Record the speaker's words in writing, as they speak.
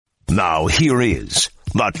Now here is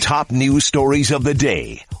the top news stories of the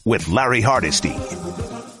day with Larry Hardesty.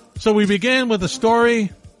 So we begin with a story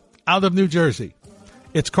out of New Jersey.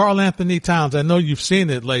 It's Karl Anthony Towns. I know you've seen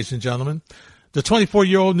it, ladies and gentlemen. The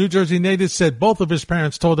 24-year-old New Jersey native said both of his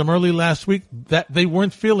parents told him early last week that they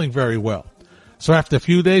weren't feeling very well. So after a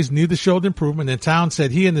few days, neither showed improvement, and Towns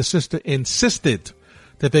said he and his sister insisted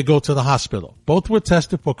that they go to the hospital. Both were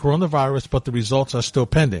tested for coronavirus, but the results are still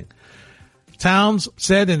pending. Towns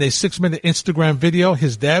said in a 6-minute Instagram video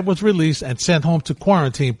his dad was released and sent home to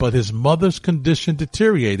quarantine, but his mother's condition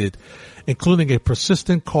deteriorated, including a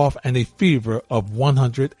persistent cough and a fever of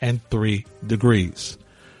 103 degrees.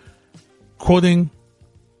 Quoting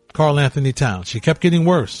Karl Anthony Towns, she kept getting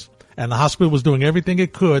worse, and the hospital was doing everything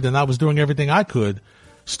it could, and I was doing everything I could,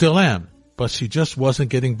 still am, but she just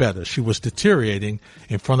wasn't getting better. She was deteriorating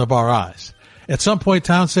in front of our eyes. At some point,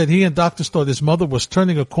 Towns said he and doctors thought his mother was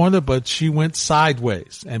turning a corner, but she went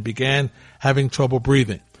sideways and began having trouble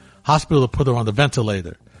breathing. Hospital put her on the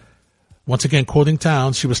ventilator. Once again, quoting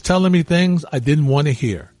Towns, she was telling me things I didn't want to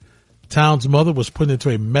hear. Towns' mother was put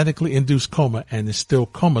into a medically induced coma and is still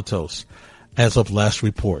comatose as of last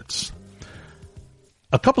reports.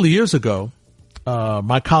 A couple of years ago,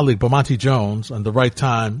 my colleague Bamonte Jones on The Right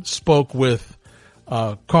Time spoke with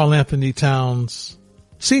Karl Anthony Towns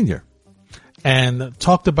Sr. and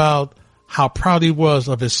talked about how proud he was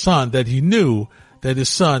of his son, that he knew that his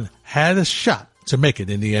son had a shot to make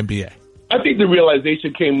it in the NBA. I think the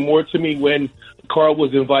realization came more to me when Karl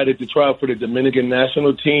was invited to try out for the Dominican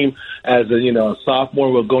national team as a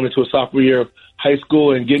sophomore. We're going into a sophomore year of high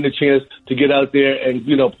school and getting a chance to get out there and,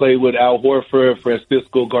 play with Al Horford,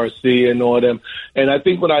 Francisco Garcia and all them. And I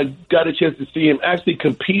think when I got a chance to see him actually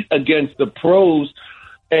compete against the pros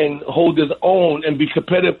and hold his own and be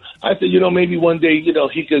competitive, I said, maybe one day,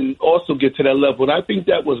 he can also get to that level. And I think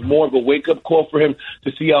that was more of a wake-up call for him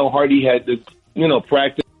to see how hard he had to,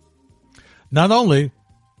 practice. Not only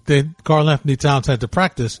did Karl Anthony Towns had to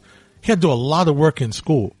practice, he had to do a lot of work in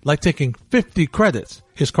school, like taking 50 credits,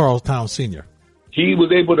 his Karl Towns Sr. He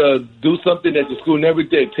was able to do something that the school never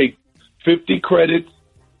did, take 50 credits,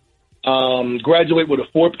 graduate with a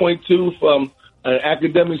 4.2 from an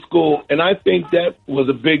academic school, and I think that was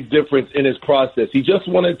a big difference in his process. He just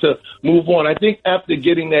wanted to move on. I think after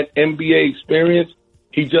getting that NBA experience,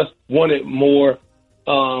 he just wanted more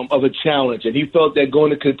of a challenge, and he felt that going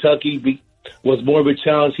to Kentucky was more of a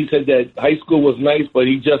challenge. He said that high school was nice, but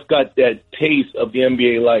he just got that taste of the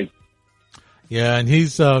NBA life. Yeah, and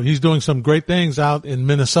he's doing some great things out in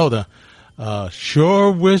Minnesota.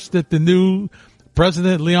 Sure wish that the new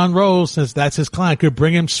president, Leon Rose, since that's his client, could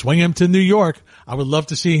swing him to New York. I would love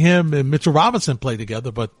to see him and Mitchell Robinson play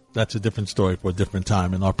together, but that's a different story for a different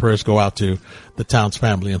time. And our prayers go out to the Towns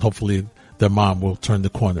family, and hopefully their mom will turn the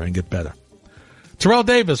corner and get better. Terrell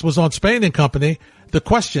Davis was on Spain and Company. The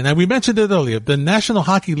question, and we mentioned it earlier, the National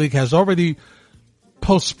Hockey League has already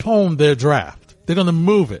postponed their draft. They're going to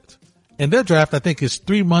move it. And their draft, I think, is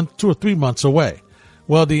 2 or 3 months away.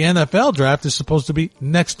 Well, the NFL draft is supposed to be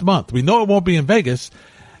next month. We know it won't be in Vegas,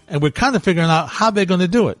 and we're kind of figuring out how they're going to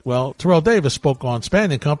do it. Well, Terrell Davis spoke on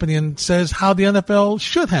Span and Company and says how the NFL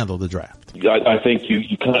should handle the draft. I think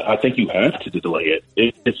you have to delay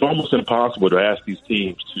it. It's almost impossible to ask these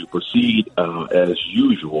teams to proceed as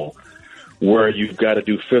usual, where you've got to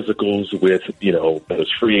do physicals with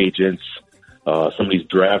those free agents. Some of these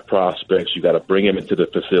draft prospects, you got to bring them into the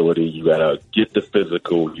facility. You got to get the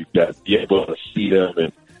physical. You got to be able to see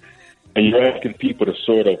them, and you're asking people to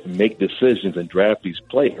sort of make decisions and draft these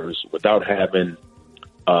players without having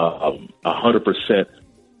 100%,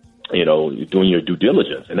 doing your due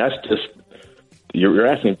diligence. And that's just you're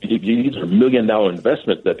asking. These are $1 million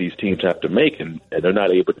investments that these teams have to make, and they're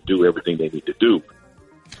not able to do everything they need to do.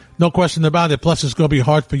 No question about it. Plus, it's going to be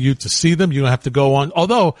hard for you to see them. You're going to have to go on.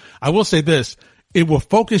 Although, I will say this, it will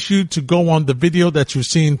focus you to go on the video that you've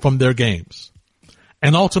seen from their games.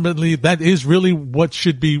 And ultimately, that is really what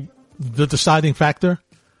should be the deciding factor,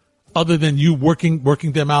 other than you working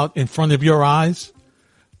them out in front of your eyes.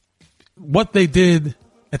 What they did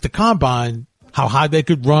at the Combine, how high they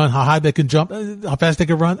could run, how high they can jump, how fast they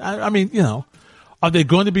could run. I mean, are they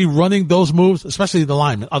going to be running those moves, especially the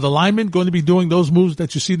linemen? Are the linemen going to be doing those moves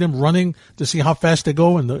that you see them running to see how fast they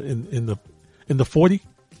go in the 40?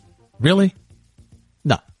 Really?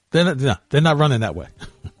 No, they're not running that way.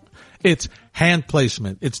 It's hand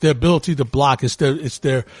placement. It's their ability to block. It's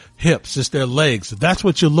their hips. It's their legs. That's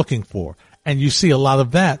what you're looking for. And you see a lot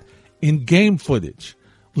of that in game footage.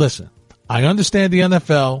 Listen, I understand the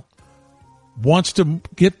NFL wants to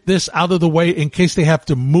get this out of the way in case they have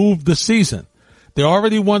to move the season. They're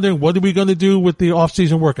already wondering, what are we going to do with the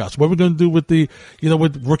off-season workouts? What are we going to do with the,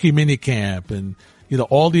 with rookie mini camp and,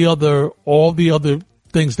 all the other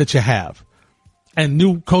things that you have. And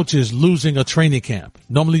new coaches losing a training camp.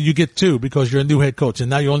 Normally you get 2 because you're a new head coach, and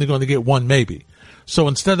now you're only going to get 1 maybe. So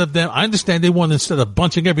instead of them, I understand they want, instead of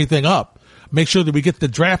bunching everything up, make sure that we get the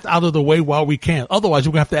draft out of the way while we can. Otherwise,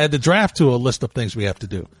 we're going to have to add the draft to a list of things we have to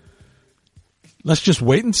do. Let's just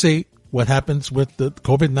wait and see what happens with the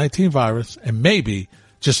COVID-19 virus, and maybe,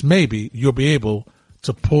 just maybe, you'll be able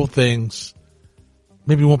to pull things.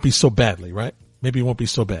 Maybe it won't be so badly, right? Maybe it won't be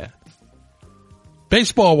so bad.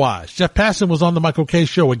 Baseball-wise, Jeff Passan was on the Michael Kay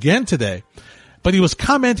show again today, but he was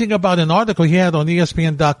commenting about an article he had on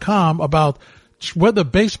ESPN.com about whether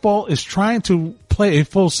baseball is trying to play a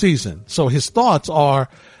full season. So his thoughts are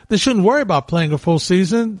they shouldn't worry about playing a full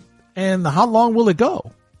season, and how long will it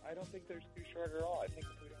go? I don't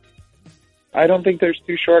think there's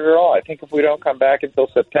too short at all. I think if we don't come back until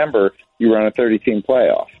September, you run a 30-team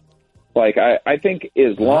playoff. Like, I think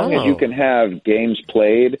as long as you can have games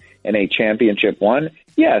played and a championship won,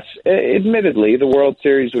 yes, admittedly, the World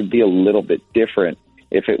Series would be a little bit different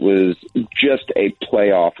if it was just a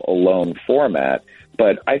playoff alone format.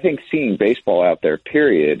 But I think seeing baseball out there,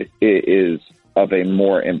 period, is of a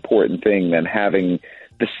more important thing than having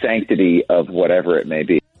the sanctity of whatever it may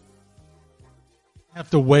be. Have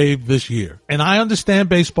to waive this year. And I understand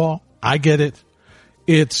baseball. I get it.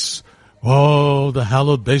 It's, the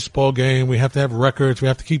hallowed baseball game. We have to have records. We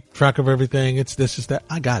have to keep track of everything. It's this, it's that.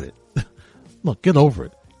 I got it. Look, get over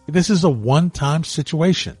it. This is a one-time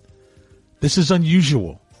situation. This is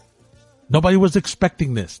unusual. Nobody was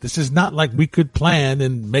expecting this. This is not like we could plan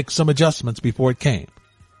and make some adjustments before it came.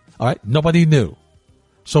 All right. Nobody knew.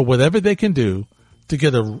 So whatever they can do to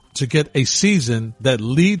get a season that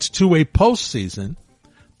leads to a postseason,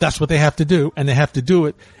 that's what they have to do. And they have to do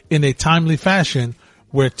it in a timely fashion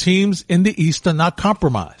where teams in the East are not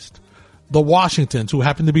compromised. The Washingtons, who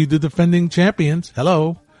happen to be the defending champions,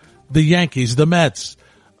 the Yankees, the Mets,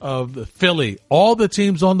 the Philly, all the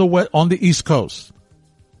teams on the East Coast.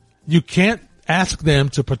 You can't ask them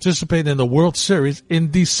to participate in the World Series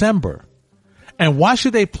in December. And why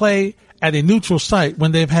should they play at a neutral site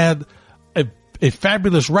when they've had a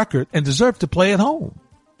fabulous record and deserve to play at home?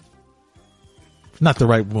 Not the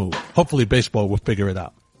right move. Hopefully baseball will figure it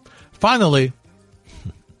out. Finally,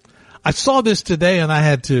 I saw this today and I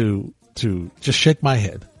had to just shake my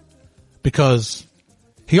head because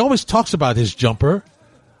he always talks about his jumper,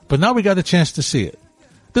 but now we got a chance to see it.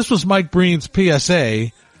 This was Mike Breen's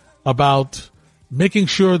PSA about making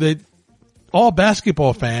sure that all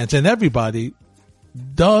basketball fans and everybody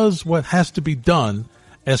does what has to be done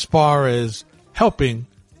as far as helping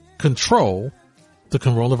control the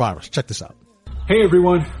coronavirus. Check this out. Hey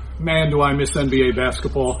everyone, man, do I miss NBA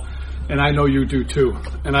basketball, and I know you do too.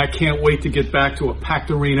 And I can't wait to get back to a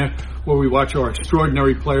packed arena where we watch our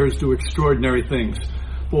extraordinary players do extraordinary things.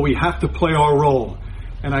 But we have to play our role.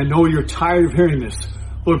 And I know you're tired of hearing this,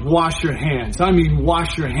 but wash your hands. I mean,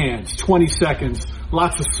 wash your hands. 20 seconds,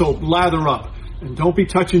 lots of soap, lather up, and don't be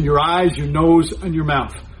touching your eyes, your nose, and your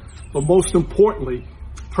mouth. But most importantly,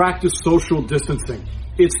 practice social distancing.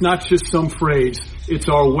 It's not just some phrase. It's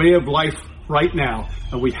our way of life right now,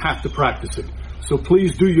 and we have to practice it. So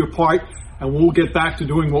please do your part, and we'll get back to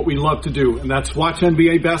doing what we love to do, and that's watch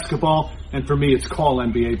NBA basketball, and for me, it's call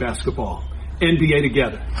NBA basketball. NBA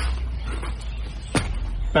together.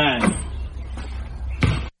 Bang.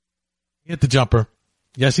 He hit the jumper.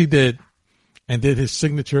 Yes, he did. And did his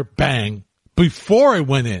signature bang before it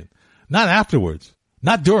went in. Not afterwards.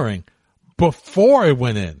 Not during. Before it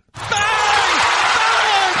went in. Bang!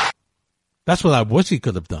 Bang! That's what I wish he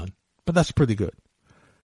could have done. But that's pretty good.